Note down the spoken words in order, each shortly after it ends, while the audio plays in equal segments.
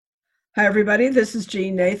Hi, everybody. This is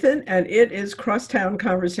Jean Nathan, and it is Crosstown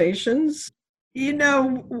Conversations.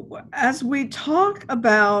 As we talk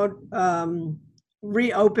about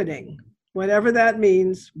reopening, whatever that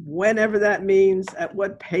means, whenever that means, at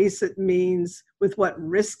what pace it means, with what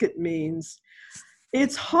risk it means,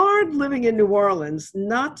 it's hard living in New Orleans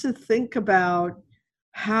not to think about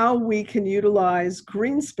how we can utilize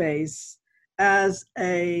green space as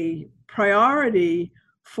a priority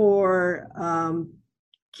for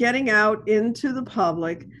getting out into the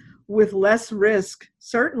public with less risk,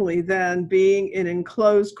 certainly, than being in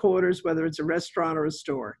enclosed quarters, whether it's a restaurant or a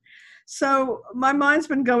store. So my mind's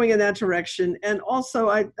been going in that direction. And also,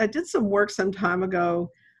 I did some work some time ago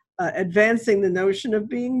advancing the notion of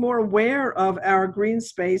being more aware of our green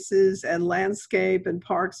spaces and landscape and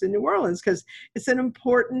parks in New Orleans, because it's an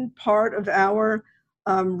important part of our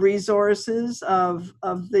resources of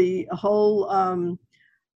the whole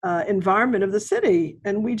environment of the city,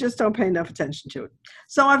 and we just don't pay enough attention to it.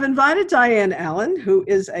 So I've invited Diane Allen, who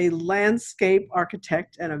is a landscape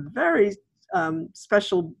architect and a very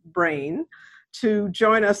special brain, to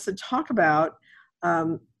join us to talk about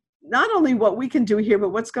not only what we can do here, but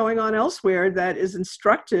what's going on elsewhere that is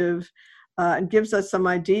instructive and gives us some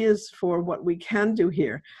ideas for what we can do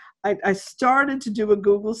here. I started to do a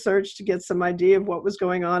Google search to get some idea of what was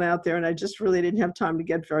going on out there, and I just really didn't have time to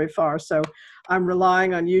get very far. So I'm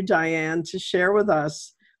relying on you, Diane, to share with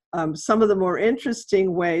us some of the more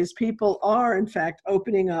interesting ways people are, in fact,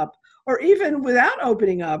 opening up, or even without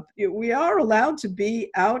opening up. We are allowed to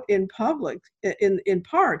be out in public, in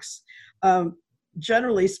parks,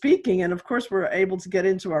 generally speaking. And of course, we're able to get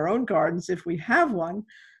into our own gardens if we have one.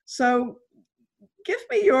 So give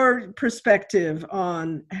me your perspective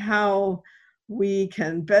on how we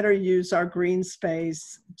can better use our green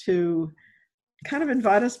space to kind of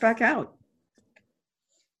invite us back out.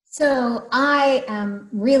 So I am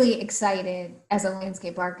really excited as a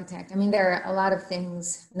landscape architect. I mean, there are a lot of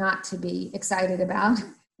things not to be excited about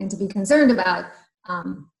and to be concerned about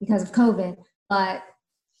because of COVID, but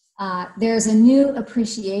there's a new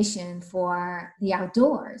appreciation for the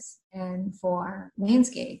outdoors and for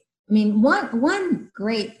landscape. I mean, one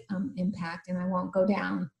great impact, and I won't go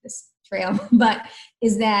down this trail, but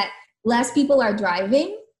is that less people are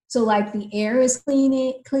driving. So like the air is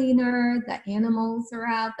cleaner, the animals are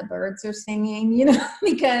out, the birds are singing,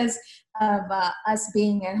 because of us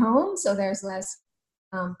being at home. So there's less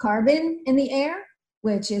carbon in the air,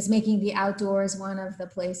 which is making the outdoors one of the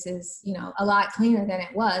places, a lot cleaner than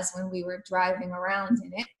it was when we were driving around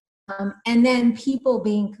in it. And then people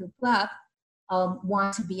being cooped up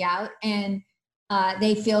want to be out, and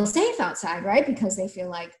they feel safe outside, right? Because they feel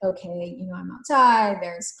like, okay, I'm outside,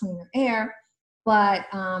 there's cleaner air. But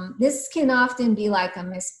this can often be like a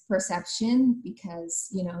misperception because,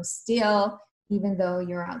 still, even though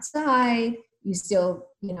you're outside, you still,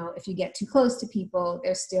 if you get too close to people,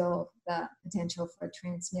 there's still the potential for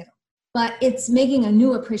transmittal. But it's making a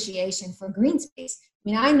new appreciation for green space. I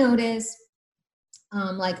mean, I notice,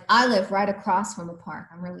 like I live right across from a park.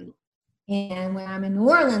 I'm really lucky. And when I'm in New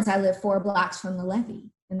Orleans, I live 4 blocks from the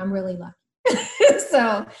levee, and I'm really lucky.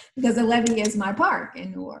 So, because the levee is my park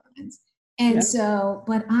in New Orleans. And so,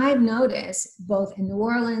 but I've noticed both in New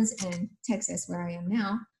Orleans and Texas, where I am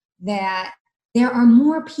now, that there are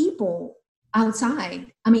more people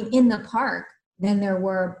outside, I mean, in the park than there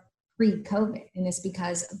were pre-COVID. And it's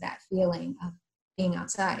because of that feeling of being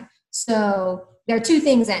outside. So there are 2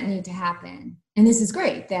 things that need to happen. And this is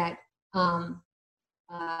great that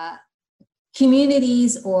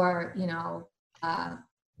communities or,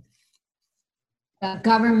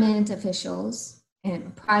 government officials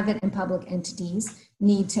and private and public entities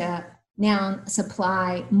need to now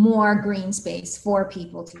supply more green space for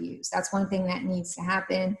people to use. That's one thing that needs to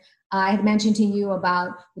happen. I had mentioned to you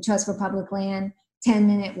about the Trust for Public Land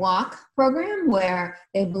 10-minute walk program, where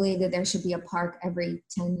they believe that there should be a park every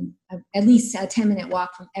at least a 10-minute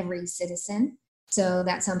walk from every citizen. So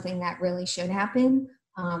that's something that really should happen.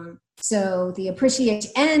 So the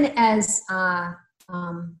appreciation,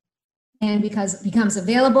 and because it becomes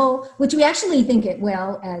available, which we actually think it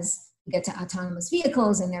will as we get to autonomous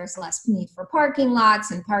vehicles and there's less need for parking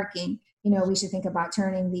lots and parking, we should think about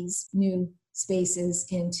turning these new spaces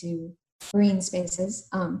into green spaces.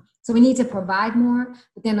 So we need to provide more,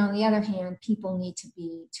 but then on the other hand, people need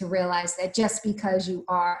to realize that just because you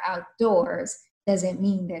are outdoors doesn't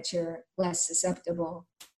mean that you're less susceptible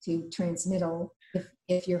to transmittal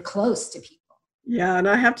if you're close to people. Yeah, and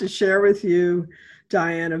I have to share with you,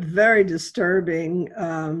 Diane, a very disturbing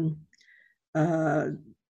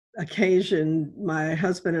occasion my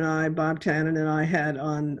husband and I, Bob Tannen and I, had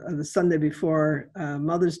on the Sunday before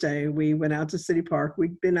Mother's Day. We went out to City Park.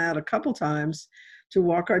 We'd been out a couple times to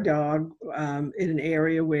walk our dog in an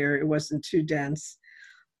area where it wasn't too dense.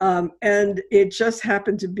 And it just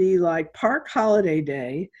happened to be like Park Holiday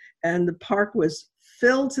Day, and the park was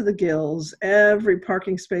filled to the gills. Every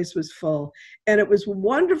parking space was full. And it was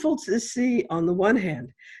wonderful to see on the one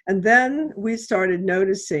hand. And then we started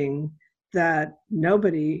noticing that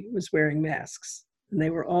nobody was wearing masks. And they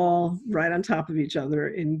were all right on top of each other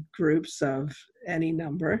in groups of any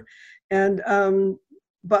number. And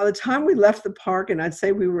by the time we left the park, and I'd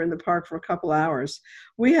say we were in the park for a couple hours,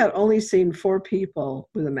 we had only seen 4 people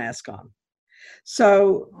with a mask on.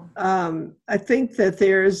 So I think that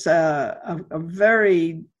there's a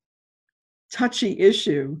very touchy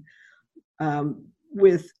issue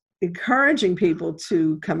with encouraging people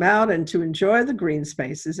to come out and to enjoy the green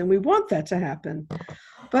spaces, and we want that to happen,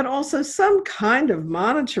 but also some kind of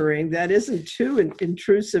monitoring that isn't too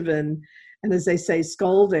intrusive and as they say,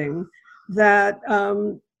 scolding, that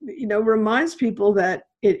reminds people that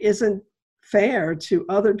it isn't fair to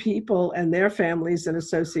other people and their families and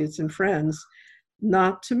associates and friends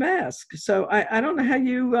not to mask. So I don't know how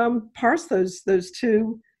you parse those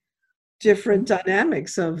two different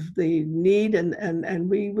dynamics of the need, and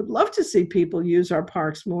we would love to see people use our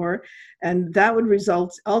parks more, and that would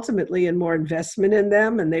result ultimately in more investment in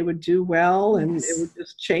them, and they would do well, and it would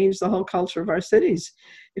just change the whole culture of our cities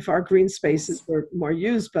if our green spaces were more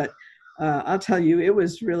used. But I'll tell you, it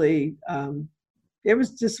was really it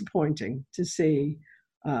was disappointing to see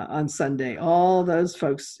on Sunday all those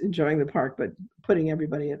folks enjoying the park but putting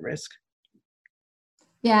everybody at risk.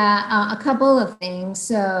 Yeah, a couple of things.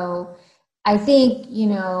 So I think,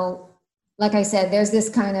 like I said, there's this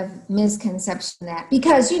kind of misconception that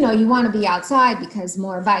because, you want to be outside because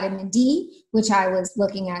more vitamin D, which I was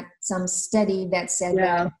looking at some study that said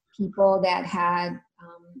that people that had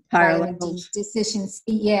higher vitamin levels. D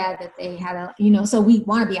deficiency, that they had so we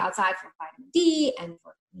want to be outside for vitamin D and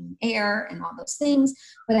for clean air and all those things.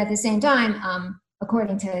 But at the same time,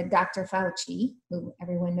 according to Dr. Fauci, who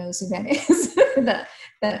everyone knows who that is,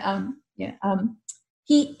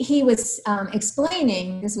 he was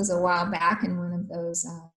explaining, this was a while back in one of those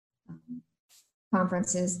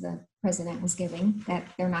conferences the president was giving that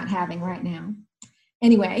they're not having right now.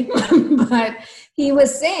 Anyway, but he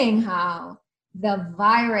was saying how the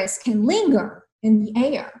virus can linger in the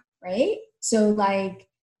air, right? So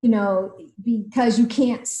because you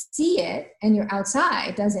can't see it and you're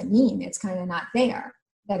outside doesn't mean it's kind of not there,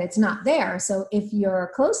 that it's not there. So if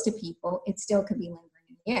you're close to people, it still could be lingering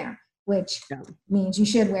in the air, which means you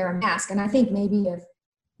should wear a mask. And I think maybe if,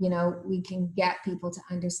 we can get people to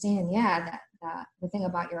understand, that the thing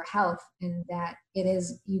about your health and that it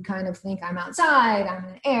is, you kind of think I'm outside, I'm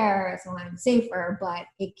in the air, so I'm safer, but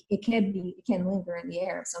it can linger in the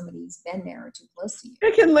air if somebody's been there or too close to you.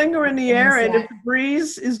 It can linger in the air, and if the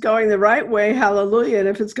breeze is going the right way, hallelujah, and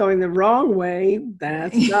if it's going the wrong way,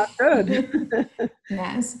 that's not good.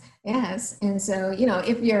 Yes. And so,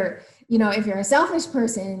 if you're a selfish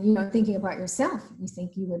person, thinking about yourself, you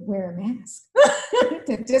think you would wear a mask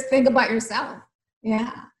to just think about yourself.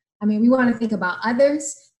 Yeah. I mean, we want to think about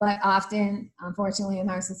others, but often, unfortunately, in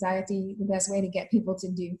our society, the best way to get people to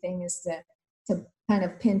do things is to kind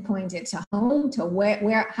of pinpoint it to home, to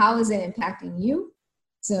where, how is it impacting you?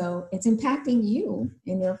 So it's impacting you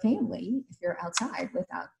and your family if you're outside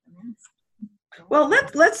without the mask. Well,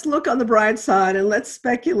 let's look on the bright side and let's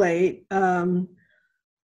speculate. There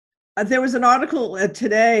was an article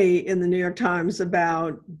today in the New York Times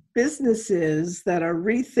about businesses that are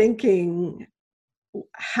rethinking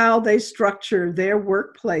how they structure their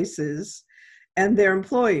workplaces and their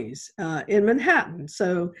employees in Manhattan.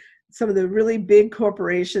 So some of the really big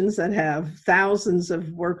corporations that have thousands of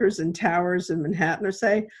workers in towers in Manhattan are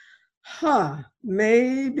saying,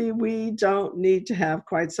 maybe we don't need to have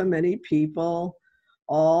quite so many people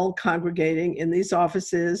all congregating in these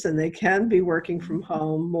offices, and they can be working from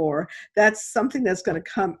home more. That's something that's going to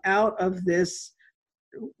come out of this.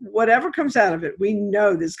 Whatever comes out of it, we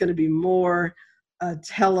know there's going to be more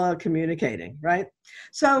telecommunicating, right?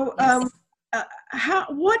 So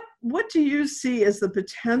what do you see as the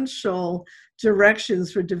potential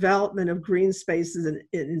directions for development of green spaces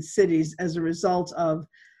in cities as a result of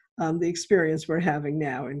the experience we're having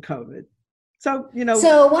now in COVID? So,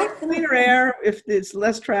 cleaner air, if it's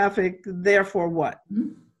less traffic, therefore what?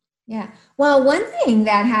 Yeah. Well, one thing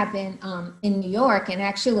that happened in New York, and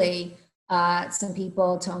actually some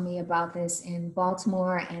people told me about this in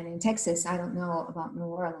Baltimore and in Texas, I don't know about New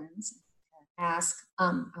Orleans,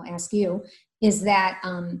 I'll ask you, is that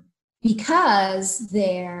because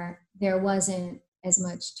there wasn't as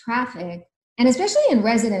much traffic, and especially in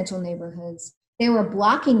residential neighborhoods, they were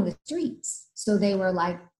blocking the streets. So they were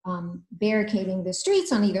like barricading the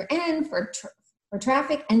streets on either end for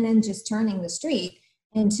traffic, and then just turning the street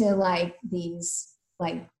into like these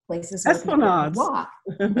like places where people can walk.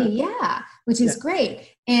 Yeah, which is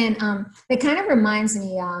great. And it kind of reminds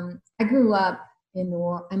me, I grew up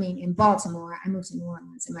in Baltimore. I moved to New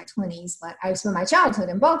Orleans in my 20s, but I spent my childhood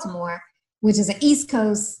in Baltimore, which is an East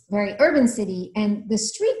Coast, very urban city. And the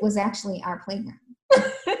street was actually our playground.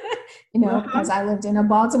 Because I lived in a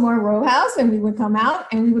Baltimore row house, and we would come out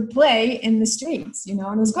and we would play in the streets, and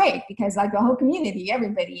it was great because like the whole community,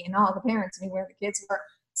 everybody and all the parents knew where the kids were.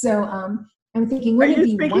 So I'm thinking, wouldn't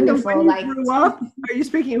it be wonderful? Like, grew up? Are you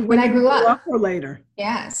speaking of when I grew up or later?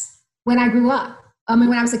 Yes, when I grew up.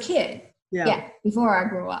 When I was a kid. Yeah, before I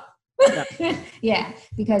grew up. Yeah,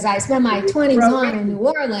 because I spent my 20s on in New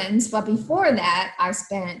Orleans, but before that, I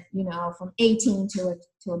spent, from 18 to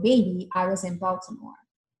a baby, I was in Baltimore,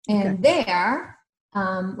 and there,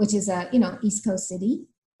 which is a East Coast city,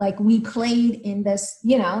 like we played in this,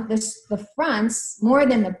 the fronts more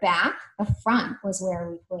than the back. The front was where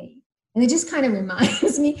we played, and it just kind of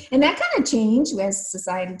reminds me, and that kind of changed as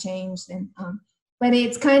society changed, and but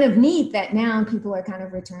it's kind of neat that now people are kind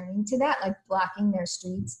of returning to that, like blocking their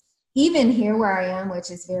streets. Even here where I am,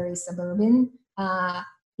 which is very suburban,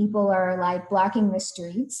 people are like blocking the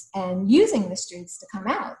streets and using the streets to come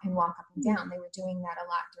out and walk up and down. They were doing that a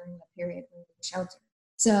lot during the period when we were sheltered.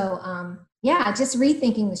 So just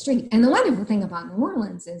rethinking the street. And the wonderful thing about New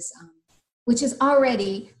Orleans is, which is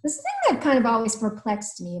already, this thing that kind of always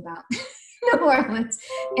perplexed me about New Orleans,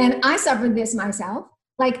 and I suffered this myself.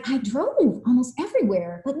 Like I drove almost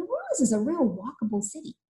everywhere, but New Orleans is a real walkable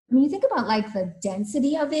city. I mean, you think about like the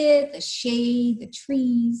density of it, the shade, the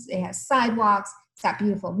trees, it has sidewalks, it's got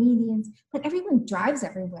beautiful medians, but everyone drives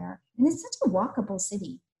everywhere. And it's such a walkable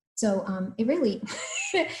city. So it really,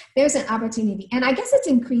 there's an opportunity. And I guess it's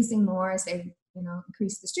increasing more as they,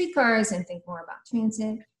 increase the streetcars and think more about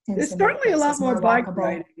transit. There's certainly a lot more bike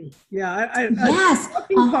riding. Yeah. Yes, a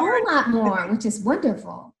whole lot more, which is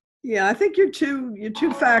wonderful. Yeah, I think your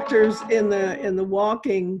two factors in the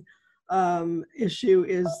walking issue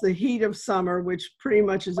is the heat of summer, which pretty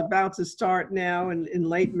much is about to start now in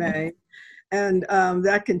late May, and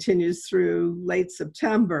that continues through late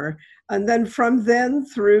September, and then from then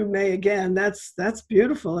through May again. That's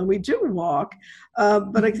beautiful, and we do walk,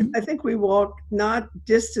 but I think we walk not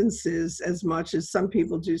distances as much as some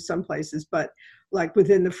people do some places, but like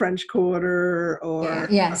within the French Quarter, or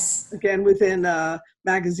again within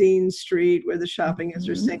Magazine Street where the shopping is,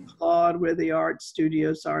 or St. Claude where the art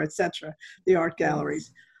studios are, etc., the art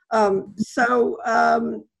galleries. I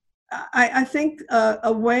think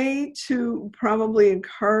a way to probably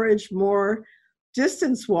encourage more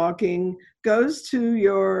distance walking goes to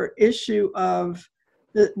your issue of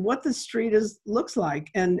what the street looks like,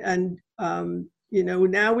 and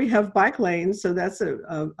now we have bike lanes, so that's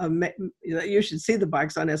you should see the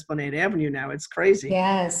bikes on Esplanade Avenue now. It's crazy.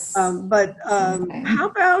 Yes. But how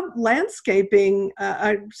about landscaping?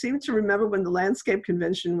 I seem to remember when the landscape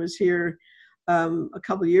convention was here a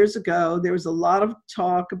couple of years ago, there was a lot of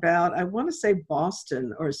talk about, I want to say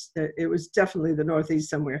Boston, or it was definitely the Northeast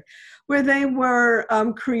somewhere, where they were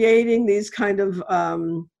creating these kind of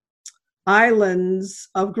islands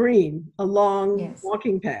of green along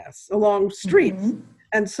walking paths, along streets.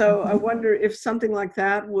 And so I wonder if something like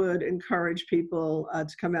that would encourage people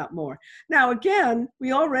to come out more. Now, again,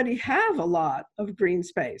 we already have a lot of green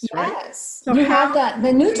space, right? Yes. So you have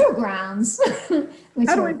the neutral grounds, which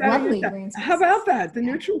are lovely green spaces. How about that? The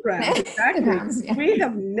neutral grounds. Exactly. We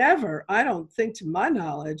have never, I don't think to my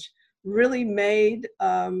knowledge, really made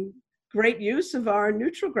great use of our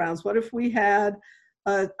neutral grounds. What if we had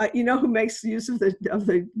who makes use of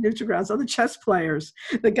the neutral grounds are the chess players,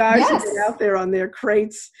 the guys who get out there on their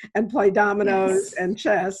crates and play dominoes and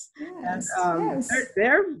chess. And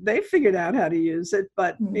they figured out how to use it.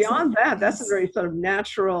 But beyond that, that's a very sort of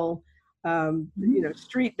natural,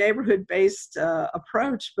 street neighborhood based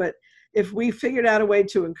approach. But if we figured out a way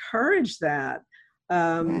to encourage that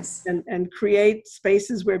and create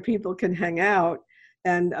spaces where people can hang out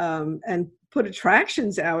and put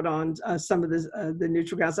attractions out on some of the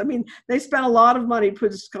neutral grounds. I mean, they spent a lot of money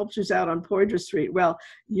putting sculptures out on Poydras Street. Well,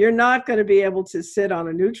 you're not going to be able to sit on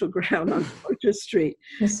a neutral ground on Poydras Street.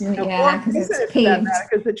 Because it's paved.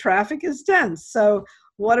 Because the traffic is dense. So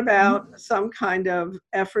what about some kind of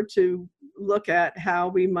effort to look at how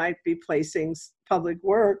we might be placing public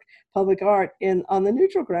work, public art on the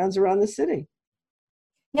neutral grounds around the city?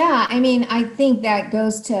 Yeah, I mean, I think that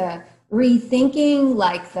goes to rethinking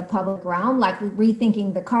like the public realm, like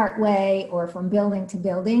rethinking the cartway or from building to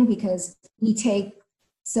building, because we take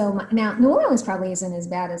so much. Now, New Orleans probably isn't as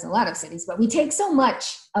bad as a lot of cities, but we take so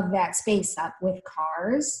much of that space up with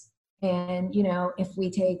cars. And, you know, if we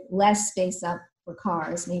take less space up for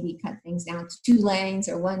cars, maybe cut things down to 2 lanes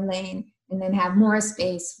or 1 lane, and then have more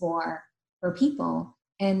space for people.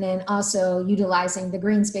 And then also utilizing the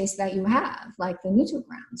green space that you have, like the neutral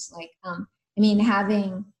grounds. Like, I mean,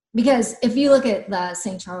 having, because if you look at the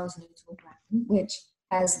St. Charles Neutral Ground, which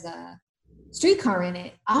has the streetcar in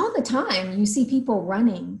it, all the time you see people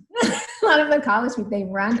running. A lot of the college people, they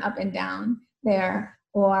run up and down there.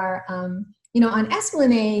 Or, you know, on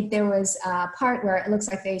Esplanade, there was a part where it looks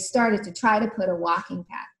like they started to try to put a walking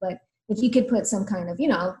path. But if you could put some kind of, you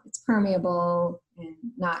know, it's permeable and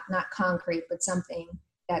not concrete, but something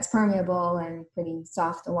that's permeable and pretty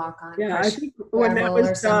soft to walk on. Yeah, I think when that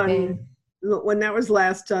was done, when that was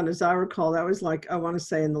last done, as I recall, that was like, I want to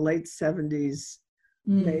say in the late 70s,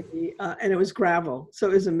 maybe, and it was gravel, so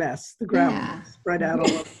it was a mess. The gravel spread out all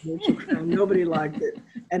over the neutral ground. Nobody liked it,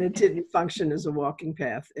 and it didn't function as a walking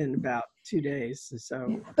path in about 2 days.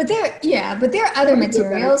 So, but there are other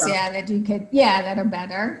materials, that you could, that are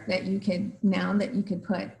better, that you could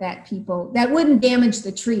put, that people, that wouldn't damage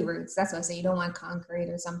the tree roots. That's why I say you don't want concrete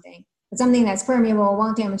or something, but something that's permeable,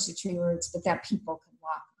 won't damage the tree roots, but that people can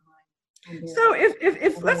walk on. So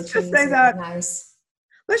if let's just say that. Nice.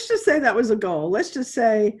 Let's just say that was a goal. Let's just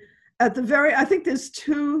say I think there's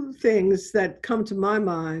 2 things that come to my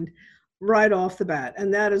mind right off the bat.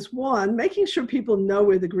 And that is, one, making sure people know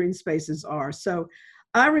where the green spaces are. So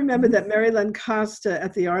I remember that Mary Len Costa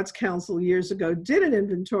at the Arts Council years ago did an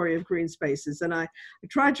inventory of green spaces. And I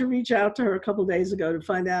tried to reach out to her a couple of days ago to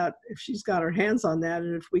find out if she's got her hands on that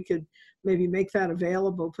and if we could maybe make that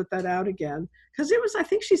available, put that out again. Because it was, I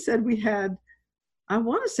think she said we had, I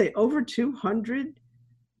want to say over 200.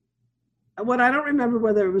 What I don't remember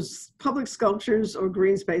whether it was public sculptures or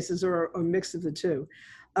green spaces or a mix of the 2.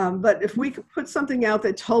 But if we could put something out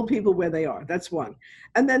that told people where they are, that's 1.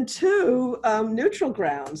 And then 2, neutral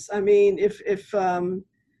grounds. I mean, if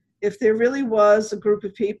there really was a group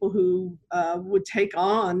of people who would take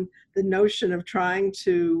on the notion of trying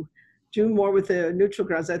to do more with the neutral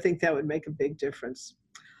grounds, I think that would make a big difference.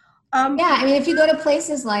 I mean, if you go to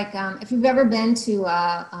places like, if you've ever been to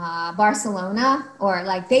Barcelona, or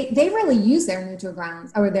like they really use their neutral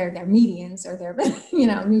grounds, or their medians, or their, you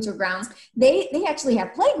know, neutral grounds. They actually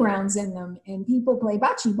have playgrounds in them, and people play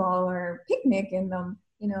bocce ball or picnic in them.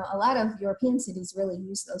 You know, a lot of European cities really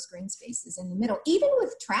use those green spaces in the middle. Even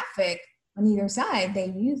with traffic on either side,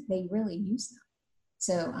 they really use them.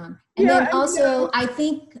 So, and then also, I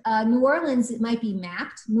think New Orleans, it might be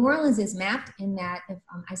mapped. New Orleans is mapped in that, if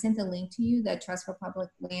I sent the link to you, the Trust for Public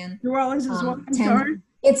Land. New Orleans is what? I'm sorry?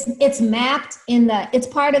 It's mapped it's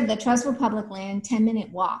part of the Trust for Public Land 10-minute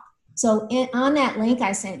walk. So on that link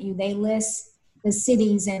I sent you, they list the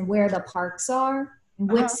cities and where the parks are,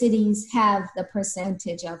 and which cities have the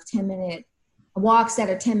percentage of 10-minute walks that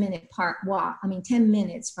are 10-minute park walk. I mean, 10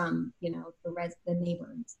 minutes from, you know, the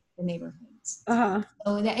neighborhoods. So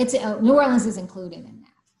it's New Orleans is included in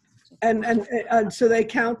that. And so they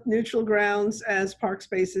count neutral grounds as park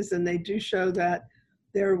spaces, and they do show that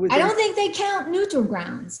they're within. I don't think they count neutral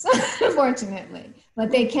grounds, unfortunately, but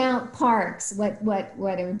they count parks. What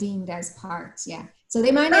are deemed as parks? Yeah. So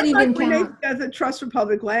they might not even count. We need the Trust for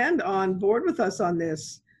Public Land on board with us on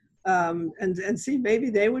this, and see, maybe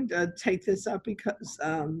they would take this up, because.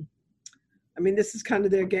 I mean, this is kind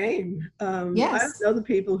of their game. Yes. I don't know the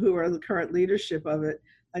people who are the current leadership of it.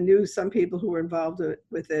 I knew some people who were involved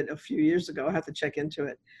with it a few years ago. I have to check into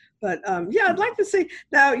it. But I'd like to see.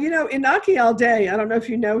 Now, you know, Inaki Alday, I don't know if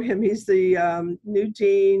you know him. He's the new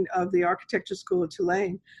dean of the architecture school at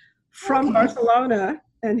Tulane from Barcelona.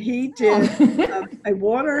 And he did a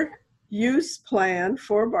water use plan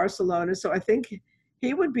for Barcelona. So I think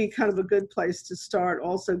he would be kind of a good place to start,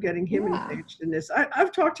 also getting him engaged in this.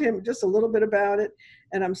 I've talked to him just a little bit about it,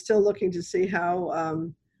 and I'm still looking to see how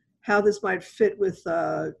this might fit with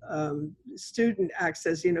student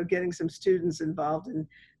access, you know, getting some students involved in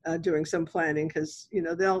doing some planning, because, you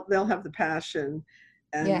know, they'll have the passion.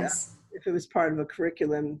 And if it was part of a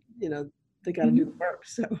curriculum, you know, they got to do the work.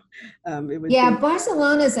 So it would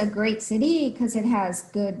Barcelona is a great city because it has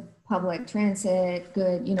good public transit,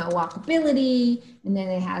 good, you know, walkability, and then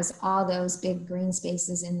it has all those big green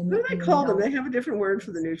spaces in the middle. What do they call them? They have a different word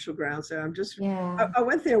for the neutral ground. So I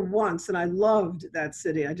went there once, and I loved that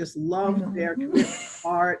city. I just loved their commitment to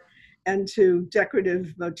art and to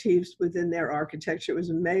decorative motifs within their architecture. It was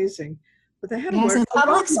amazing. But they had a word,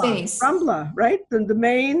 public space. Rambla, right? The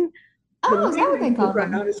main Oh, is that what they call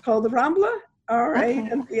them? It's called the Rambla, Okay.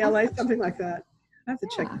 Rambla, something like that. I have to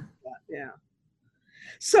check Yeah. that. Yeah.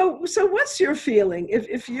 So what's your feeling?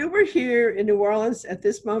 If you were here in New Orleans at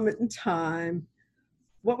this moment in time,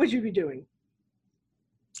 what would you be doing?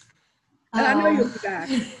 And I know you'll be back.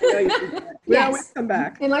 I know you'll be back. We always Yes. come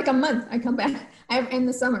back. In like a month, I come back. In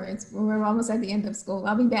the summer, we're almost at the end of school.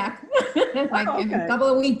 I'll be back like Oh, in a okay. couple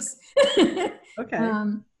of weeks. Okay.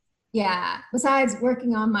 Yeah. Besides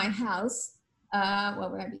working on my house,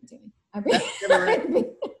 what would I be doing?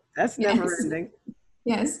 That's never ending.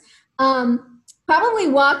 Yes. Probably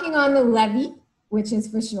walking on the levee, which is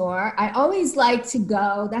for sure. I always like to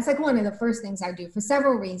go. That's like one of the first things I do for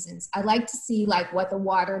several reasons. I like to see like what the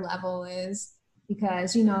water level is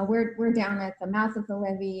because, you know, we're down at the mouth of the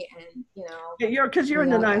levee and, you know. Because you're in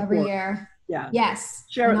the ninth every ward. year. Yeah. Yes.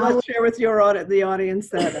 Let's share with the audience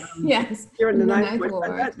that yes. You're in the ninth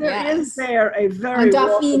ward. There is a very on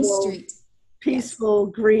Dauphine Street. Peaceful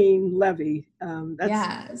green levee.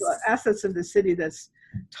 That's assets of the city that's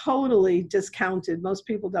totally discounted. Most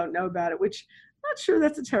people don't know about it, which I'm not sure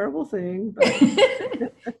that's a terrible thing. But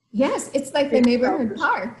yes, it's like the neighborhood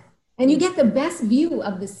park. And you get the best view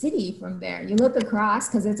of the city from there. You look across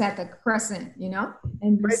because it's at the Crescent, you know?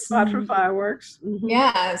 And great spot for fireworks. Mm-hmm.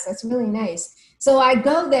 Yes, that's really nice. So I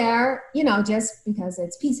go there, you know, just because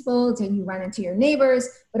it's peaceful, you run into your neighbors,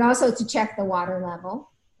 but also to check the water level,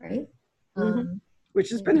 right? Which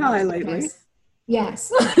has been high lately.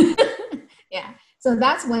 Yes. Yeah. So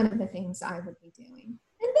that's one of the things I would be doing.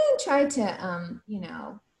 And then try to, you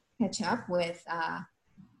know, catch up with,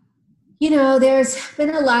 you know, there's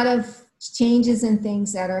been a lot of changes and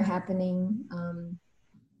things that are happening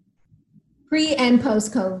pre and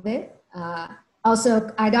post COVID.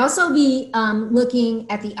 Also, I'd also be looking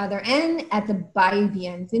at the other end at the Bayou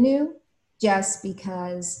Bienvenue, just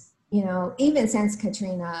because, you know, even since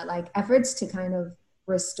Katrina, like efforts to kind of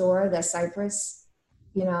restore the Cypress,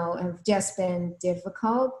 you know, have just been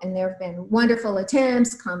difficult. And there have been wonderful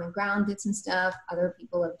attempts. Common Ground did some stuff. Other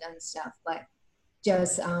people have done stuff, but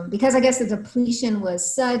just because I guess the depletion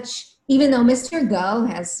was such, even though Mr. Go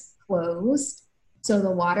has closed, so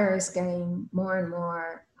the water is getting more and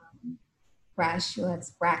more fresh,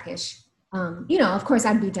 that's brackish. You know, of course,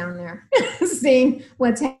 I'd be down there seeing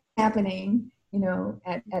what's happening, you know,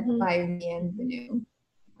 at Bayou Bienvenue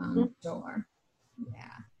shore.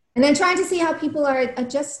 Yeah. And then trying to see how people are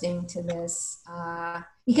adjusting to this,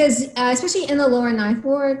 because especially in the lower ninth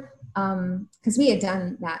ward, because we had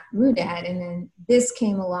done that Rudad and then this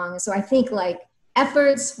came along. So I think like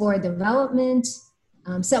efforts for development,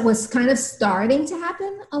 so was kind of starting to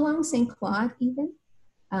happen along St. Claude even,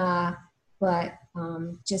 but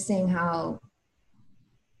just saying how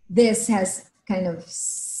this has kind of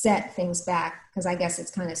set things back, because I guess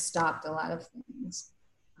it's kind of stopped a lot of things.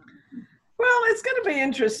 Well, it's going to be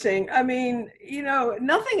interesting. I mean, you know,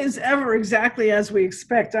 nothing is ever exactly as we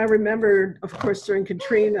expect. I remember, of course, during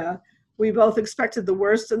Katrina, we both expected the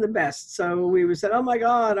worst and the best. So we said, oh my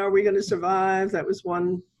God, are we going to survive? That was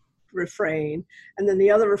one refrain. And then the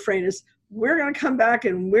other refrain is, we're going to come back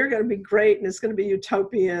and we're going to be great and it's going to be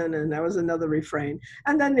utopian. And that was another refrain.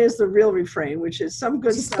 And then there's the real refrain, which is some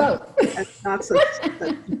good stuff and not so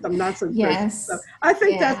good. Yes. So I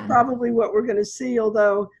think that's probably what we're going to see.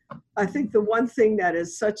 Although I think the one thing that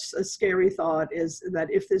is such a scary thought is that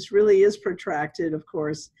if this really is protracted, of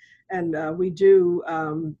course, and we do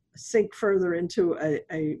sink further into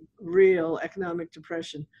a real economic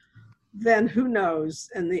depression, then who knows?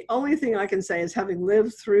 And the only thing I can say is, having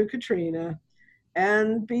lived through Katrina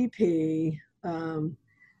and BP and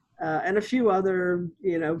a few other,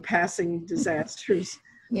 you know, passing disasters,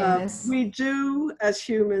 we do as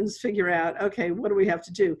humans figure out, okay, what do we have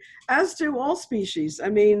to do? As do all species. I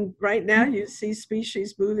mean, right now you see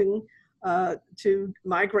species moving to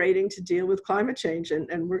migrating to deal with climate change,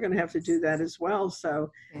 and we're going to have to do that as well.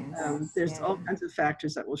 So there's all kinds of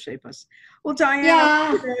factors that will shape us. Well,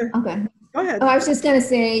 Diane, okay. Go ahead. Oh, I was just going to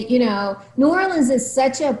say, you know, New Orleans is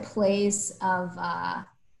such a place of,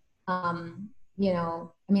 you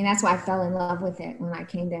know, I mean, that's why I fell in love with it when I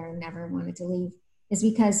came there and never wanted to leave, is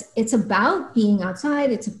because it's about being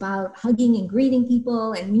outside. It's about hugging and greeting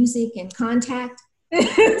people and music and contact.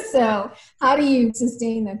 So how do you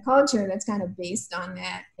sustain a culture that's kind of based on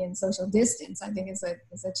that in social distance? I think it's a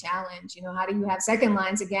challenge. You know, how do you have second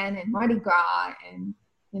lines again and Mardi Gras and,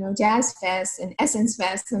 you know, Jazz Fest and Essence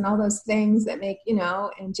Fest and all those things that make, you know,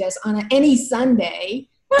 and just on any Sunday,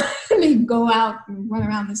 you go out and run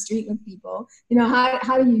around the street with people. You know,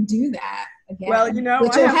 how do you do that again? Well, you know,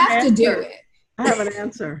 but you'll have to do it. I have an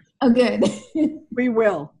answer. Oh, good. We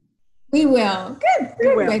will. We will. Good. We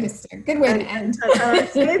Good will. way to start. Good way to end.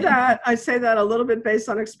 And I say that a little bit based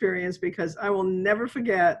on experience because I will never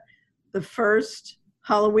forget the first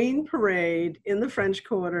Halloween parade in the French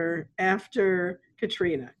Quarter after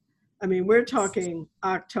Katrina. I mean, we're talking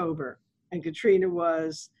October, and Katrina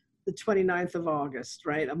was the 29th of August,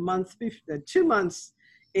 right? A month before, 2 months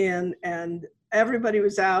in, and everybody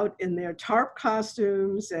was out in their tarp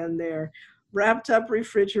costumes and their wrapped up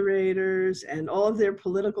refrigerators and all of their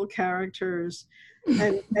political characters.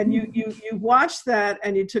 And you watched that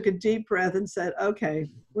and you took a deep breath and said, okay,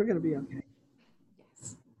 we're going to be okay.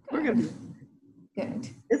 Yes. We're going to be good.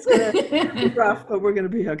 It's going to be rough, but we're going to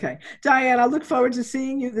be okay. Diane, I look forward to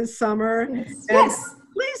seeing you this summer. Yes. And Yes.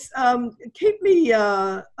 please keep me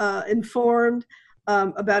informed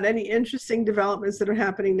about any interesting developments that are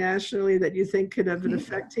happening nationally that you think could have an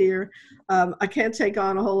effect here. I can't take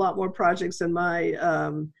on a whole lot more projects in my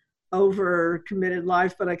over-committed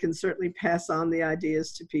life, but I can certainly pass on the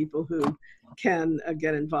ideas to people who can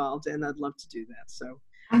get involved, and I'd love to do that. So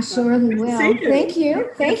I surely will. Thank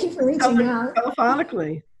you. Thank you for reaching out.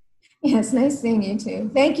 Telephonically. Yes, nice seeing you too.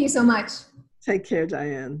 Thank you so much. Take care,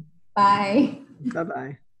 Diane. Bye.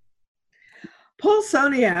 Bye-bye. Paul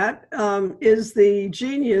Soniat is the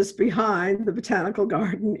genius behind the Botanical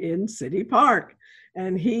Garden in City Park,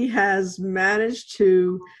 and he has managed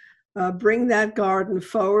to bring that garden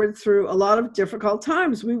forward through a lot of difficult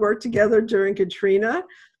times. We worked together during Katrina,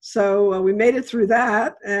 so we made it through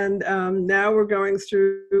that, and now we're going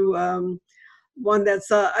through one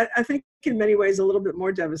that's, I think, in many ways a little bit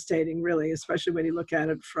more devastating, really, especially when you look at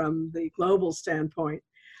it from the global standpoint.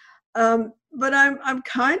 But I'm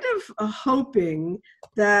kind of hoping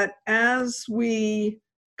that as we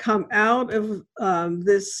come out of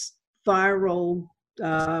this viral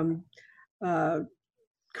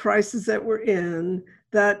crisis that we're in,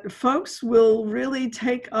 that folks will really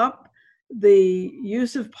take up the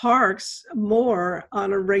use of parks more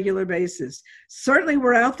on a regular basis. Certainly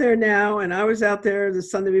we're out there now, and I was out there the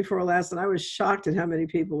Sunday before last, and I was shocked at how many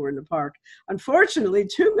people were in the park. Unfortunately,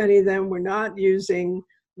 too many of them were not using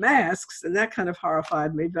masks, and that kind of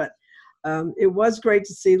horrified me, but it was great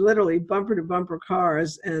to see literally bumper to bumper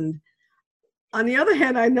cars. And on the other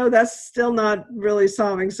hand, I know that's still not really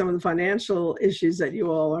solving some of the financial issues that you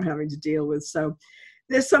all are having to deal with. So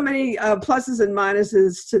there's so many pluses and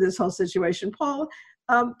minuses to this whole situation. Paul,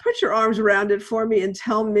 put your arms around it for me and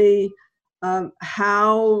tell me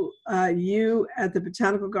how you at the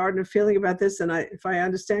Botanical Garden are feeling about this. And if I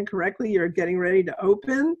understand correctly, you're getting ready to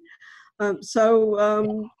open.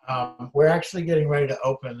 We're actually getting ready to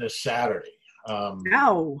open this Saturday.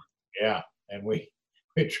 Now. Yeah, and we're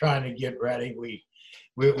trying to get ready. We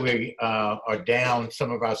are down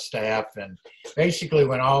some of our staff, and basically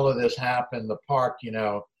when all of this happened, the park,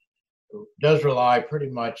 does rely pretty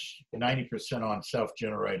much 90% on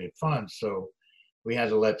self-generated funds. So we had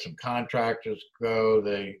to let some contractors go.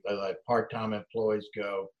 They let part-time employees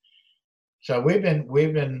go. So we've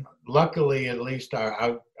been luckily, at least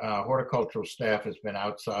our horticultural staff has been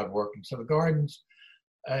outside working. So the gardens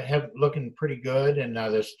have looking pretty good, and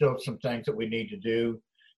there's still some things that we need to do.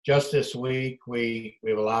 Just this week, we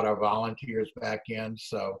have a lot of volunteers back in,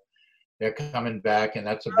 so they're coming back, and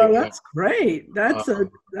that's a big. Oh, that's great. That's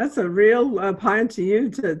a real pine to you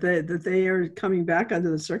that they are coming back under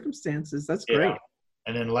the circumstances. That's great. Yeah.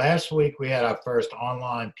 And then last week we had our first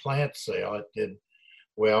online plant sale. It did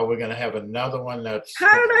well. We're going to have another one that's.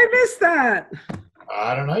 How did I miss that?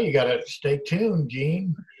 I don't know. You got to stay tuned,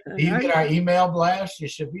 Gene. Do you get our email blast? You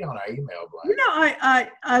should be on our email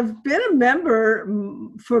blast. I've been a member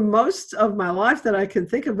for most of my life that I can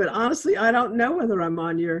think of, but honestly, I don't know whether I'm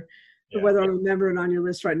on whether I'm a member and on your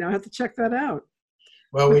list right now. I have to check that out.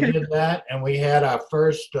 Well, we did that, and we had our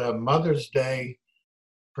first Mother's Day,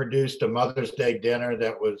 produced a Mother's Day dinner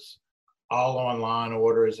that was all online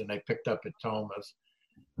orders, and they picked up at Thomas.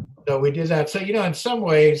 So we did that. So, in some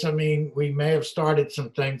ways, I mean, we may have started some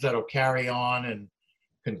things that'll carry on and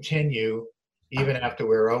continue even after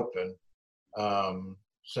we're open.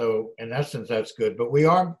 So in essence, that's good. But we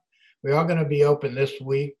are going to be open this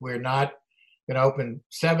week. We're not going to open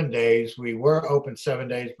 7 days. We were open 7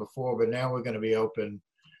 days before, but now we're going to be open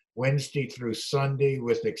Wednesday through Sunday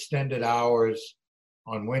with extended hours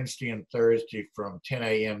on Wednesday and Thursday from 10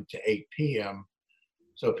 a.m. to 8 p.m.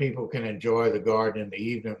 so people can enjoy the garden in the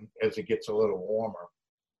evening as it gets a little warmer.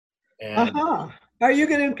 And Are you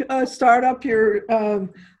going to start up your,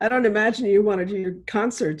 I don't imagine you want to do your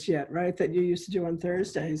concerts yet, right, that you used to do on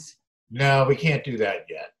Thursdays? No, we can't do that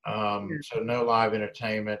yet. So no live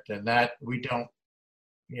entertainment, and that we don't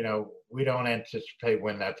anticipate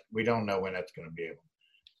we don't know when that's going to be able to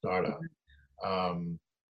start up.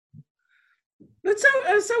 But so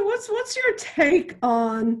what's your take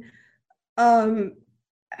on um,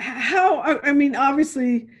 how? I mean,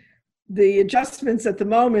 obviously, the adjustments at the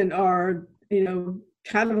moment are,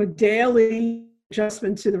 kind of a daily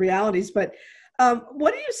adjustment to the realities. But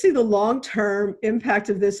what do you see the long-term impact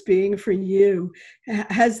of this being for you?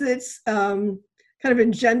 Has this kind of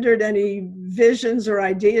engendered any visions or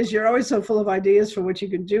ideas? You're always so full of ideas for what you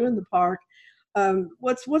can do in the park.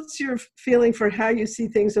 What's your feeling for how you see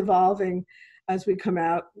things evolving as we come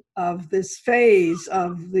out of this phase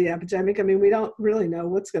of the epidemic? I mean, we don't really know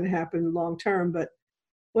what's going to happen long term, but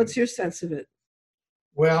what's your sense of it?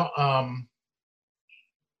 Well,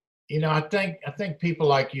 I think people,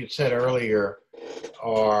 like you said earlier,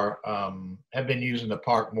 are have been using the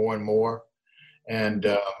park more and more, and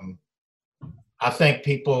I think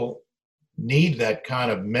people need that kind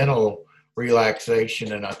of mental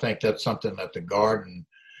relaxation, and I think that's something that the garden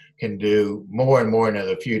can do more and more into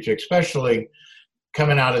the future, especially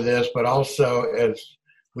coming out of this, but also as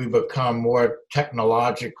we become more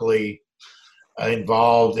technologically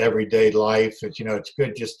involved everyday life. It's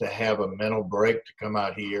good just to have a mental break to come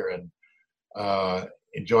out here and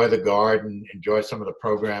enjoy the garden, enjoy some of the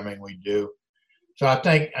programming we do. So I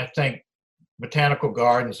think botanical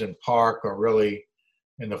gardens and park are really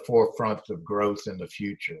in the forefront of growth in the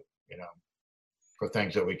future, you know, for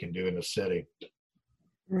things that we can do in the city.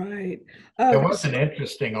 Right. There was an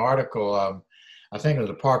interesting article, I think it was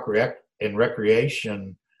a Park and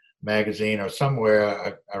Recreation magazine or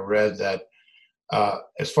somewhere I read that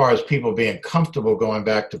as far as people being comfortable going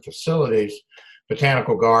back to facilities,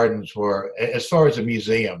 botanical gardens were, as far as the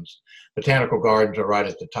museums, botanical gardens are right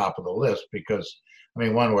at the top of the list because, I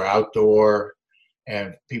mean, one, we're outdoor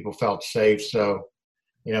and people felt safe. So,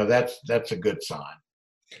 that's a good sign.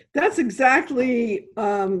 That's exactly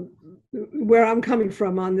where I'm coming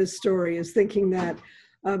from on this story, is thinking that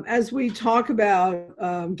as we talk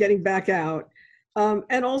about getting back out,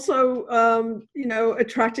 and also,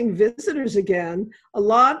 attracting visitors again. A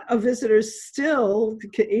lot of visitors still,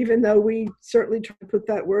 even though we certainly try to put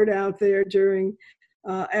that word out there during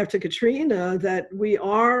after Katrina, that we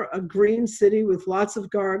are a green city with lots of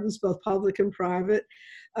gardens, both public and private.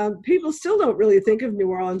 People still don't really think of New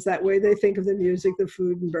Orleans that way. They think of the music, the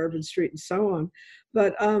food, and Bourbon Street, and so on.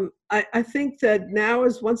 But I think that now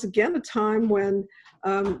is once again a time when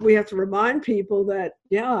we have to remind people that,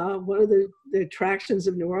 yeah, one of the attractions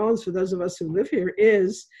of New Orleans for those of us who live here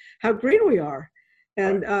is how green we are,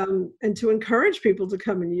 and to encourage people to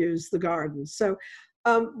come and use the gardens. So,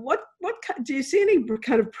 do you see any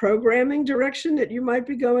kind of programming direction that you might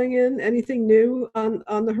be going in? Anything new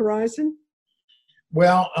on the horizon?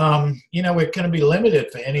 Well, we're going to be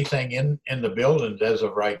limited for anything in the buildings as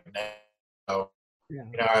of right now.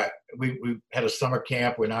 Yeah. We had a summer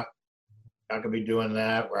camp. We're not going to be doing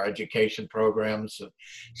that. Our education programs.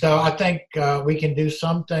 So I think we can do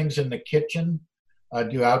some things in the kitchen,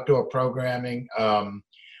 do outdoor programming. I'm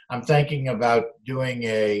thinking about doing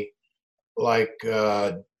a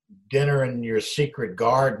dinner in your secret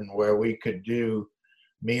garden where we could do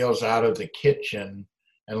meals out of the kitchen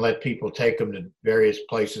and let people take them to various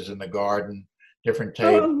places in the garden, different Oh,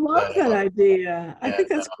 I tables. love that idea. I And think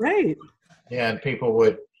that's great. yeah, and people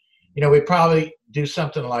would, we'd probably do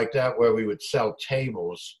something like that where we would sell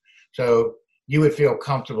tables. So you would feel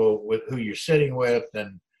comfortable with who you're sitting with,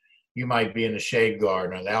 and you might be in the Shade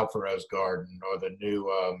Garden or the Alvarez Garden or the new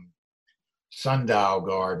Sundial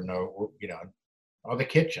Garden, or the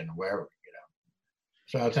kitchen, wherever.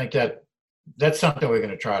 So I think that's something we're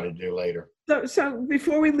going to try to do later. So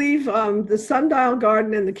before we leave the sundial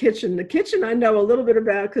garden and the kitchen I know a little bit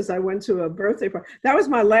about because I went to a birthday party. That was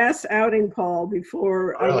my last outing, Paul,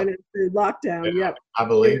 before I Really? went into lockdown. Yeah, Yep. I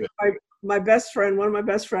believe it. My best friend, one of my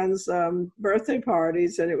best friends' birthday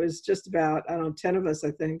parties, and it was just about, I don't know, 10 of us,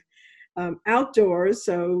 I think, outdoors.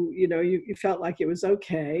 So, you felt like it was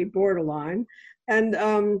okay, borderline. And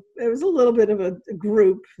it was a little bit of a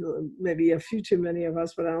group, maybe a few too many of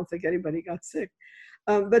us, but I don't think anybody got sick.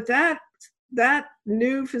 But that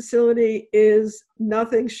new facility is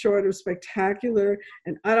nothing short of spectacular,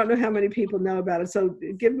 and I don't know how many people know about it. So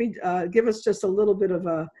give us just a little bit of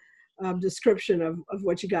a description of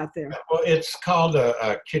what you got there. Well, it's called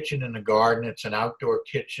a kitchen in the garden. It's an outdoor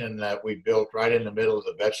kitchen that we built right in the middle of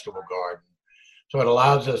the vegetable garden. So it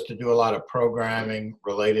allows us to do a lot of programming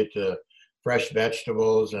related to fresh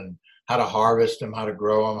vegetables and how to harvest them, how to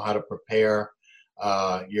grow them, how to prepare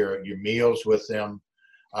your meals with them.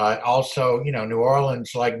 Also, New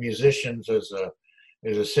Orleans, like musicians, is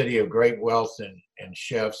a city of great wealth and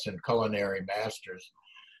chefs and culinary masters.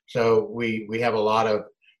 So we have a lot of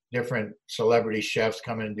different celebrity chefs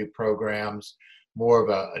come in and do programs. more of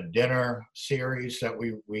a dinner series that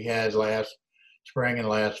we had last spring and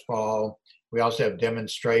last fall. We also have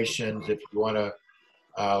demonstrations if you want to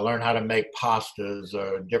learn how to make pastas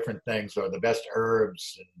or different things or the best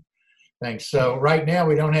herbs and things. So right now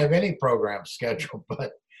we don't have any program scheduled,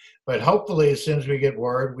 but hopefully as soon as we get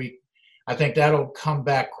word, I think that'll come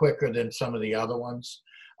back quicker than some of the other ones.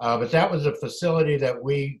 But that was a facility that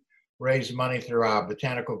we raised money through our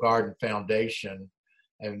Botanical Garden Foundation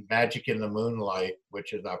and Magic in the Moonlight,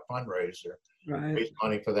 which is our fundraiser. Right. Raised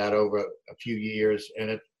money for that over a few years,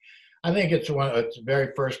 and I think it's a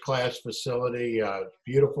very first class facility,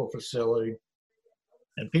 beautiful facility,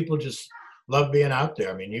 and people just love being out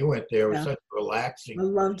there. I mean, you went there; it was such a relaxing. I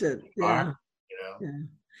loved it. Yeah. You know. Yeah.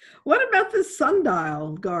 What about the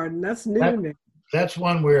Sundial Garden? That's new to me. That's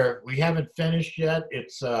one where we haven't finished yet.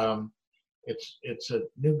 It's a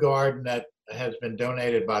new garden that has been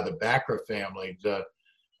donated by the Backer family. The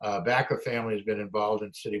Backer family has been involved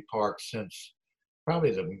in City Park since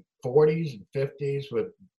probably the 40s and 50s with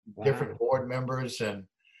different board members. And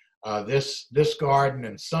this garden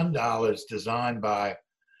and Sundial is designed by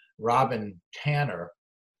Robin Tanner,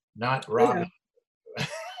 not Robin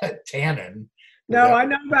Tannen. No, I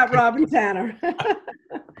know about Robin Tanner.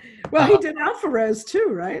 Well, he did Alvarez too,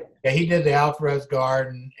 right? Yeah, he did the Alvarez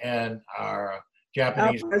garden and our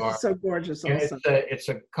Japanese Alvarez garden. Is so gorgeous and also. It's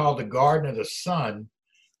called the Garden of the Sun,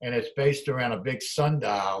 and it's based around a big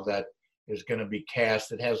sundial that is going to be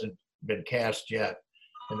cast. It hasn't been cast yet,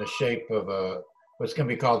 in the shape of what's going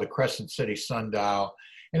to be called the Crescent City Sundial.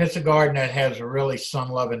 And it's a garden that has a really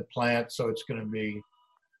sun-loving plant, so it's going to be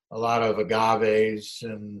a lot of agaves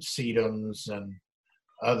and sedums and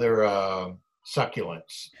other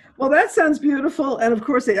succulents. Well, that sounds beautiful. And of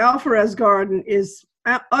course, the Alvarez garden is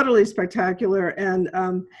utterly spectacular. And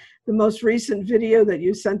the most recent video that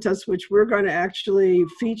you sent us, which we're going to actually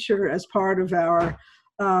feature as part of our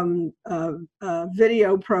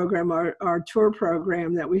video program, our tour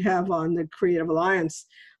program that we have on the Creative Alliance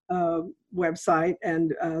website.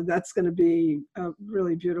 And that's going to be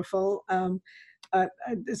really beautiful.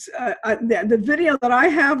 The video that I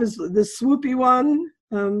have is the swoopy one.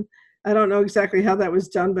 I don't know exactly how that was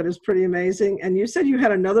done, but it's pretty amazing. And you said you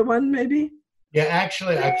had another one, maybe? Yeah,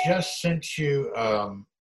 actually, I just sent you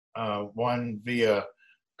one via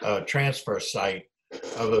a transfer site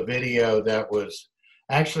of a video that was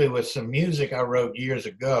actually with some music I wrote years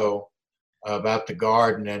ago about the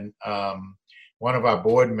garden. And one of our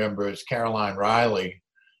board members, Caroline Riley,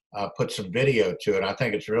 put some video to it. I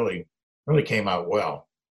think it's really came out well.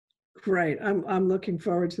 Great. I'm looking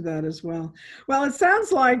forward to that as well. Well, it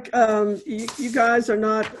sounds like you guys are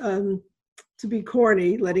not, to be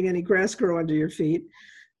corny, letting any grass grow under your feet.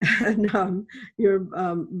 And you're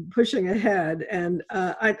pushing ahead. And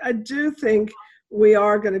I do think we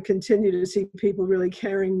are going to continue to see people really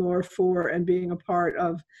caring more for and being a part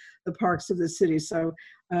of the parks of the city. So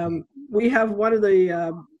we have one of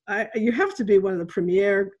the, you have to be one of the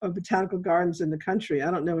premier of botanical gardens in the country. I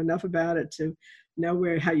don't know enough about it to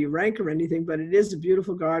know how you rank or anything, but it is a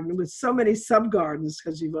beautiful garden with so many sub-gardens,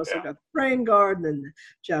 because you've also got the rain garden and the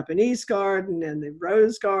Japanese garden and the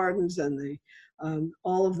rose gardens and the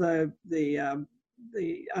all of the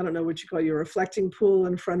I don't know what you call your reflecting pool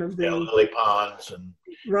in front of the lily ponds and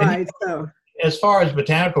right. So as far as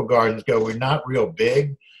botanical gardens go, we're not real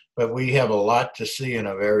big, but we have a lot to see in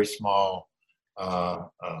a very small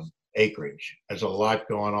acreage. There's a lot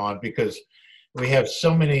going on because we have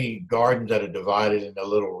so many gardens that are divided into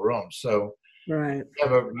little rooms. So right.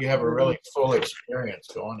 you have a really full experience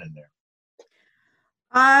going in there.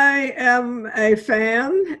 I am a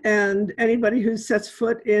fan, and anybody who sets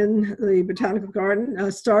foot in the Botanical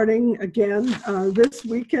Garden, starting again this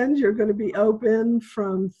weekend, you're going to be open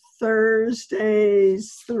from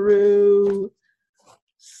Thursdays through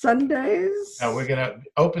Sundays. We're going to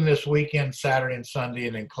open this weekend, Saturday and Sunday,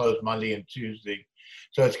 and then close Monday and Tuesday.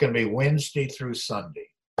 So it's going to be Wednesday through Sunday.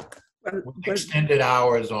 Extended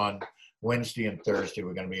hours on Wednesday and Thursday.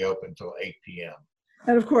 We're going to be open until 8 p.m.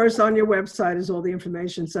 And of course, on your website is all the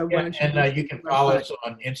information. So you can follow us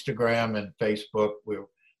on Instagram and Facebook. We're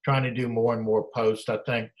trying to do more and more posts. I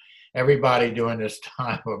think everybody during this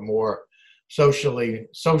time are more social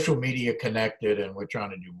media connected, and we're trying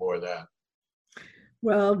to do more of that.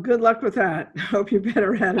 Well, good luck with that. I hope you're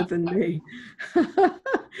better at it than me.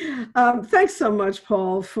 Thanks so much,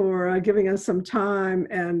 Paul, for giving us some time.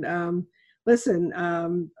 And listen,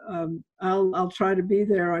 I'll try to be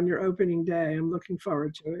there on your opening day. I'm looking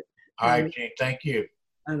forward to it. All right, Jean, thank you.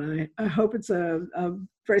 And I hope it's a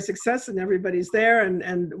great success and everybody's there.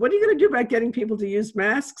 And what are you going to do about getting people to use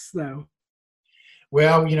masks, though?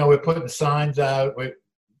 Well, we're putting signs out.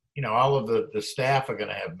 all of the staff are going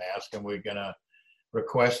to have masks, and we're going to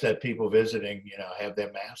request that people visiting, have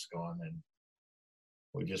their mask on, and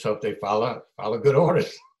we just hope they follow good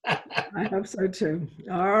orders. I hope so too.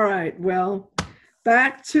 All right. Well,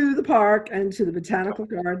 back to the park and to the botanical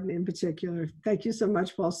garden in particular. Thank you so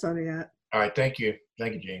much, Paul Soniat. All right. Thank you.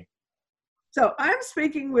 Thank you, Jean. So I'm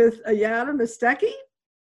speaking with Ayana Mistecki.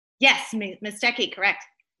 Yes, Mistecki, correct.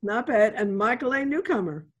 Not bad. And Michael A.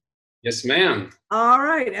 Newcomer. Yes, ma'am. All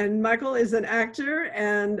right. And Michael is an actor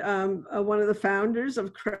and one of the founders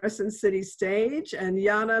of Crescent City Stage. And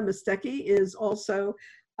Yana Mistecki is also,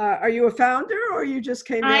 are you a founder or you just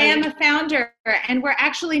came in? I am a founder, and we're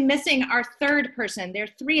actually missing our third person. There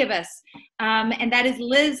are three of us, and that is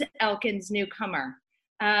Liz Elkins Newcomer.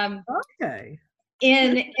 Okay.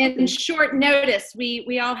 In short notice,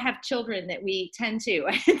 we all have children that we tend to,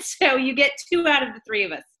 and so you get two out of the three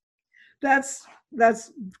of us.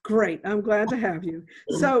 That's great. I'm glad to have you.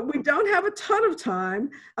 So we don't have a ton of time.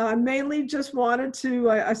 Mainly just wanted to,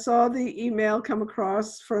 I saw the email come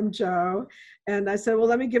across from Joe, and I said, well,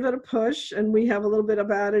 let me give it a push, and we have a little bit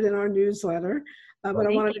about it in our newsletter. But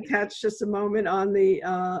I wanted to catch just a moment on the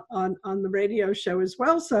on the radio show as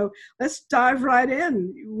well. So let's dive right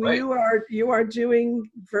in. Right. You are doing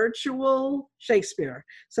virtual Shakespeare.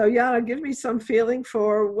 So Yana, give me some feeling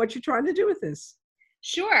for what you're trying to do with this.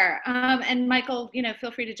 Sure. And Michael,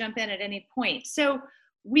 feel free to jump in at any point. So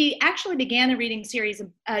we actually began the reading series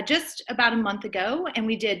just about a month ago, and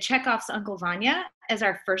we did Chekhov's Uncle Vanya as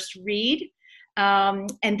our first read.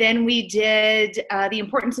 And then we did The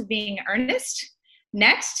Importance of Being Earnest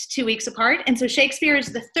next, 2 weeks apart. And so Shakespeare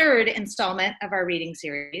is the third installment of our reading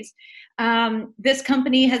series. This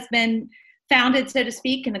company has been founded, so to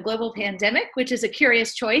speak, in a global pandemic, which is a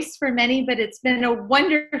curious choice for many, but it's been a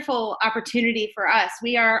wonderful opportunity for us.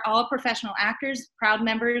 We are all professional actors, proud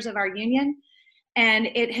members of our union, and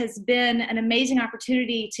it has been an amazing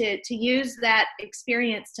opportunity to use that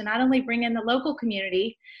experience to not only bring in the local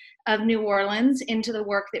community of New Orleans into the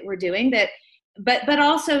work that we're doing, but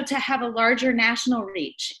also to have a larger national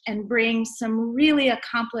reach and bring some really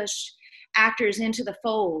accomplished actors into the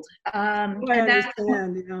fold.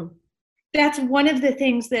 That's one of the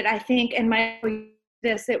things that I think, and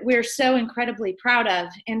that we're so incredibly proud of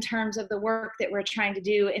in terms of the work that we're trying to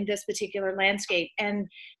do in this particular landscape. And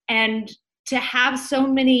to have so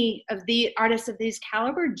many of the artists of these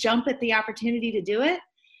caliber jump at the opportunity to do it,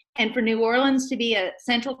 and for New Orleans to be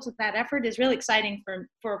central to that effort is really exciting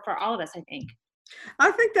for all of us, I think.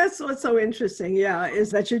 I think that's what's so interesting,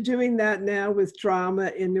 is that you're doing that now with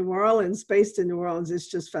drama in New Orleans, based in New Orleans. It's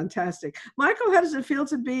just fantastic. Michael, how does it feel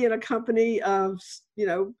to be in a company of,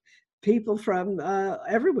 people from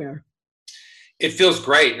everywhere? It feels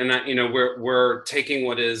great, and we're taking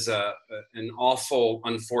what is an awful,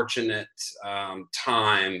 unfortunate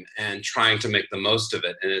time and trying to make the most of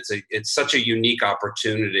it. And it's such a unique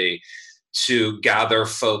opportunity to gather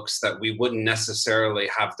folks that we wouldn't necessarily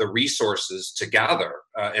have the resources to gather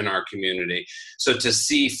in our community. So to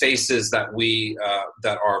see faces that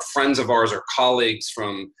that are friends of ours or colleagues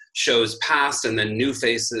from shows past, and then new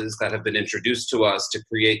faces that have been introduced to us to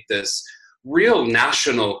create this real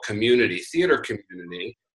national community, theater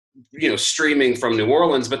community, streaming from New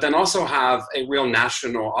Orleans, but then also have a real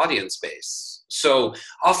national audience base. So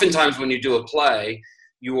oftentimes when you do a play,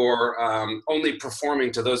 you're only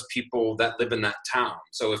performing to those people that live in that town.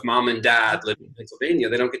 So if mom and dad live in Pennsylvania,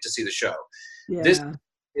 they don't get to see the show. Yeah.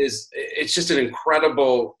 It's just an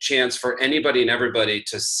incredible chance for anybody and everybody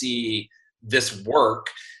to see this work.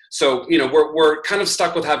 So, we're kind of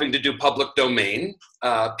stuck with having to do public domain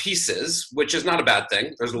pieces, which is not a bad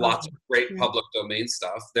thing. There's lots of great public domain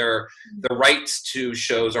stuff. The rights to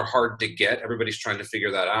shows are hard to get. Everybody's trying to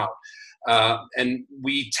figure that out. And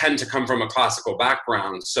we tend to come from a classical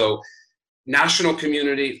background. So national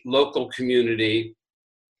community, local community,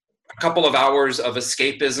 a couple of hours of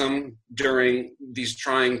escapism during these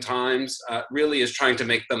trying times really is trying to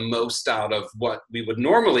make the most out of what we would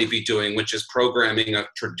normally be doing, which is programming a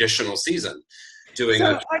traditional season.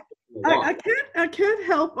 I can't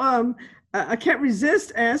help. I can't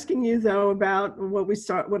resist asking you though about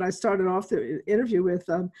what I started off the interview with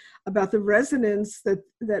about the resonance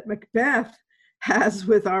that Macbeth has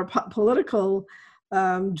with our political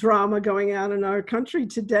drama going on in our country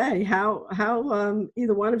today. How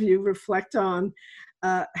either one of you reflect on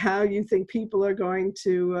how you think people are going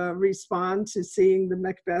to respond to seeing the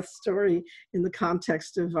Macbeth story in the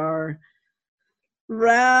context of our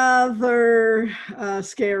rather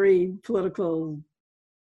scary political.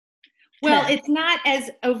 Well, it's not as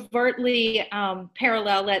overtly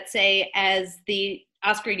parallel, let's say, as the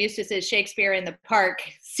Oscar Eustace's Shakespeare in the Park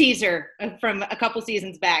Caesar from a couple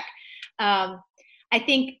seasons back. I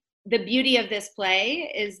think the beauty of this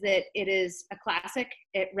play is that it is a classic.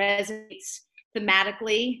 It resonates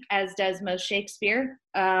thematically, as does most Shakespeare,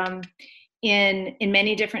 in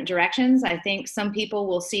many different directions. I think some people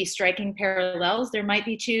will see striking parallels. There might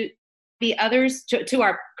be others to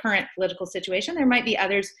our current political situation. There might be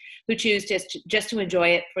others who choose just to enjoy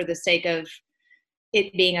it for the sake of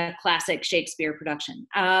it being a classic Shakespeare production.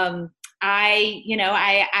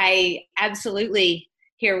 I absolutely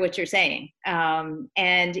hear what you're saying.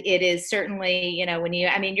 And it is certainly,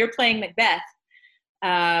 you're playing Macbeth,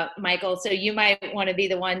 Michael, so you might want to be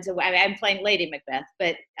the one to, I'm playing Lady Macbeth,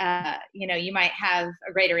 but, you might have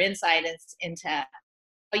a greater insight into how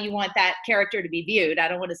you want that character to be viewed. I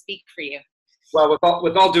don't want to speak for you. Well,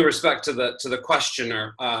 with all due respect to the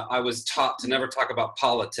questioner, I was taught to never talk about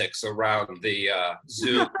politics around the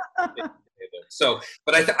Zoom. So,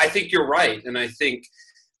 but I think you're right, and I think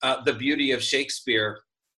the beauty of Shakespeare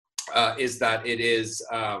is that it is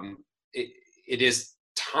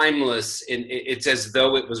timeless. It's as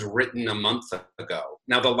though it was written a month ago.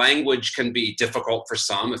 Now, the language can be difficult for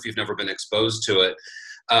some if you've never been exposed to it,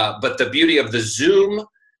 but the beauty of the Zoom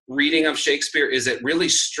reading of Shakespeare is it really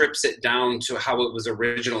strips it down to how it was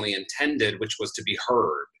originally intended, which was to be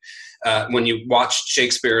heard. When you watched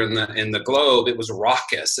Shakespeare in the Globe, it was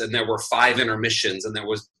raucous, and there were 5 intermissions, and there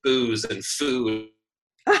was booze and food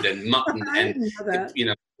and mutton, and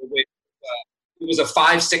it was a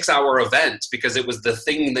 5-6 hour event because it was the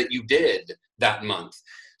thing that you did that month.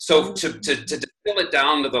 So to distill it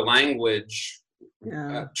down to the language,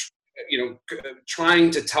 trying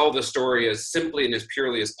to tell the story as simply and as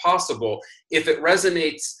purely as possible, if it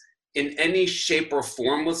resonates in any shape or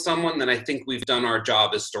form with someone, then I think we've done our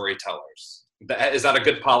job as storytellers. Is that a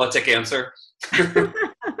good politic answer?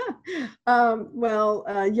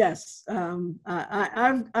 Yes. I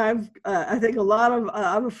think a lot of,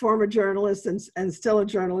 I'm a former journalist and still a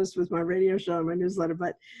journalist with my radio show and my newsletter,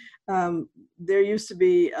 but there used to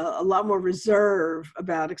be a lot more reserve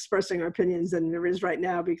about expressing our opinions than there is right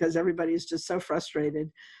now because everybody is just so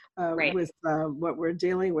frustrated with what we're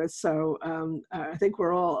dealing with. So I think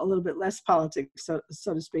we're all a little bit less politics, so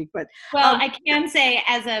to speak. But I can say,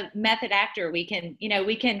 as a method actor, we can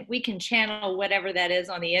channel whatever that is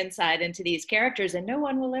on the inside into these characters, and no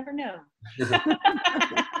one will ever know.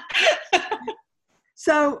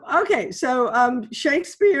 So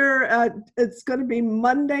Shakespeare, it's going to be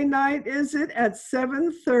Monday night, is it, at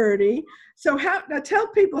 7:30? So now tell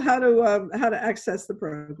people how to access the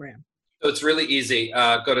program. So it's really easy.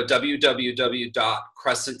 Go to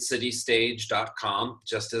www.crescentcitystage.com,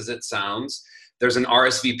 just as it sounds. There's an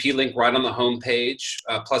RSVP link right on the homepage.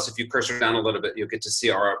 Plus, if you cursor down a little bit, you'll get to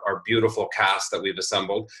see our beautiful cast that we've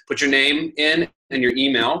assembled. Put your name in and your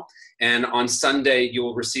email. And on Sunday, you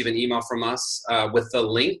will receive an email from us with the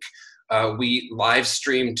link. We live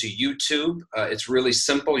stream to YouTube. It's really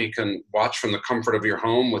simple. You can watch from the comfort of your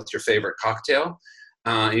home with your favorite cocktail.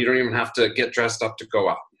 You don't even have to get dressed up to go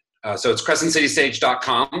out. So it's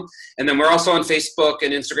crescentcitystage.com. And then we're also on Facebook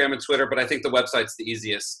and Instagram and Twitter, but I think the website's the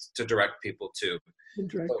easiest to direct people to.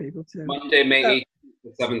 Monday, May 8th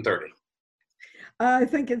at 7:30. I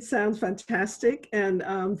think it sounds fantastic. And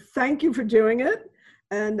thank you for doing it.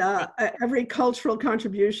 And every cultural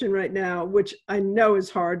contribution right now, which I know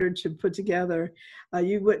is harder to put together, I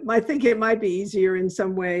think it might be easier in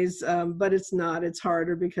some ways, but it's not. It's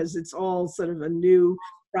harder because it's all sort of a new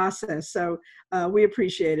process. So we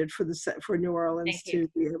appreciate it for New Orleans to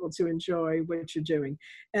be able to enjoy what you're doing.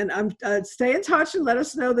 And stay in touch and let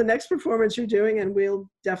us know the next performance you're doing, and we'll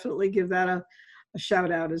definitely give that a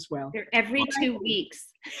shout out as well. They're every 2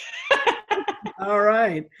 weeks. All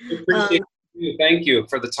right. Thank you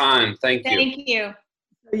for the time. Thank you. Thank you.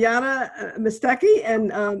 Yana Mistecki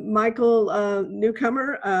and Michael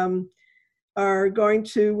Newcomer are going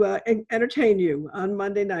to entertain you on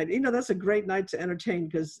Monday night. That's a great night to entertain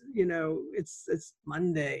because, it's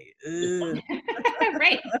Monday.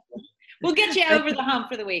 Right. We'll get you over the hump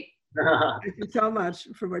for the week. Thank you so much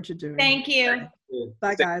for what you're doing. Thank you.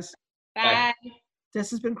 Bye, guys. Bye. This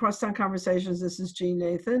has been Crosstown Conversations. This is Jean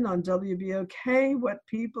Nathan on WBOK, What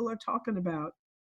People Are Talking About.